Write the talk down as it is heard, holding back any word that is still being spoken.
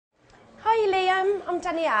I'm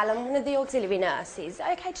Danielle, I'm one of the auxiliary nurses.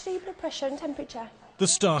 Okay to do your blood pressure and temperature? The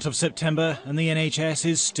start of September and the NHS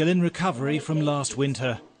is still in recovery from last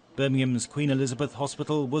winter. Birmingham's Queen Elizabeth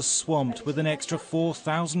Hospital was swamped with an extra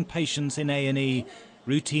 4,000 patients in A&E.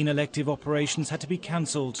 Routine elective operations had to be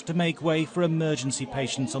cancelled to make way for emergency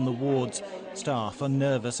patients on the wards. Staff are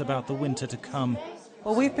nervous about the winter to come.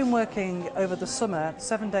 Well, we've been working over the summer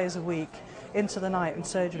 7 days a week into the night in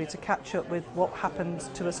surgery to catch up with what happened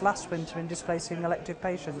to us last winter in displacing elective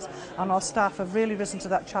patients, and our staff have really risen to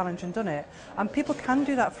that challenge and done it. And people can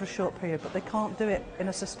do that for a short period, but they can't do it in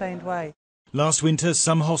a sustained way. Last winter,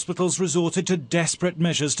 some hospitals resorted to desperate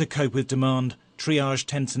measures to cope with demand. Triage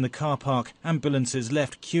tents in the car park, ambulances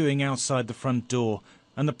left queuing outside the front door.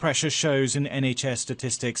 And the pressure shows in NHS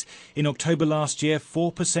statistics. In October last year,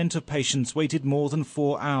 4% of patients waited more than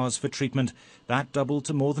 4 hours for treatment. That doubled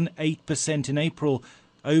to more than 8% in April.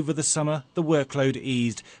 Over the summer, the workload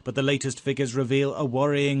eased, but the latest figures reveal a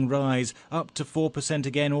worrying rise, up to 4%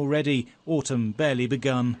 again already. Autumn barely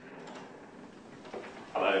begun.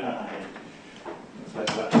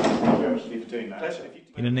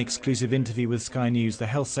 In an exclusive interview with Sky News, the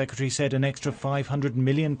Health Secretary said an extra £500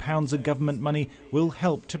 million of government money will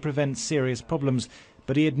help to prevent serious problems,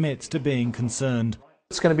 but he admits to being concerned.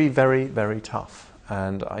 It's going to be very, very tough,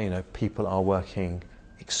 and people are working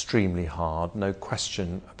extremely hard, no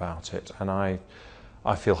question about it, and I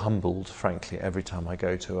feel humbled, frankly, every time I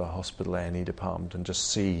go to a hospital A&E department and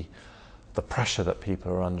just see the pressure that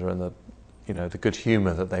people are under and the good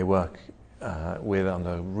humour that they work with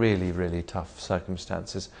under really, really tough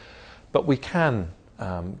circumstances. But we can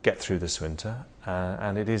get through this winter,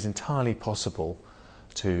 and it is entirely possible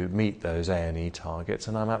to meet those A&E targets,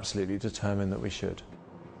 and I'm absolutely determined that we should.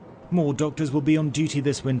 More doctors will be on duty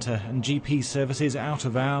this winter, and GP services out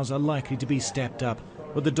of hours are likely to be stepped up.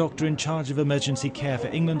 But the doctor in charge of emergency care for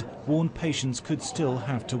England warned patients could still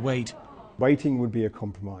have to wait. Waiting would be a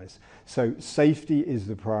compromise. So safety is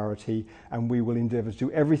the priority, and we will endeavour to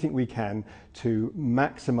do everything we can to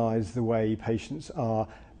maximise the way patients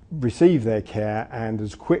receive their care and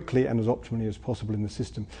as quickly and as optimally as possible in the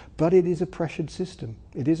system. But it is a pressured system.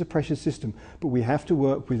 It is a pressured system, but we have to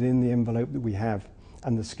work within the envelope that we have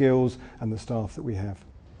and the skills and the staff that we have.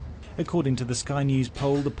 According to the Sky News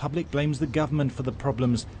poll, the public blames the government for the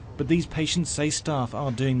problems, but these patients say staff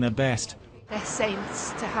are doing their best. They're saints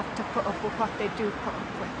to have to put up with what they do put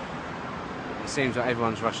up with. It seems like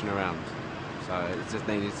everyone's rushing around, so it just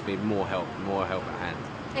needs to be more help at hand.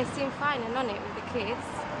 They seem fine and on it with the kids,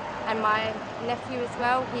 and my nephew as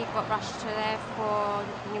well, he got rushed to there for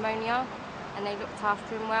pneumonia, and they looked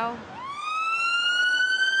after him well.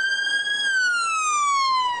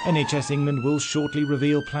 NHS England will shortly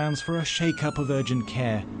reveal plans for a shake-up of urgent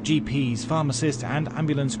care. GPs, pharmacists and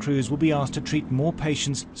ambulance crews will be asked to treat more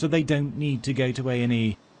patients so they don't need to go to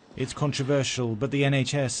A&E. It's controversial, but the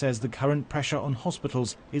NHS says the current pressure on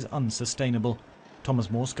hospitals is unsustainable. Thomas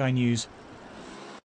Moore, Sky News.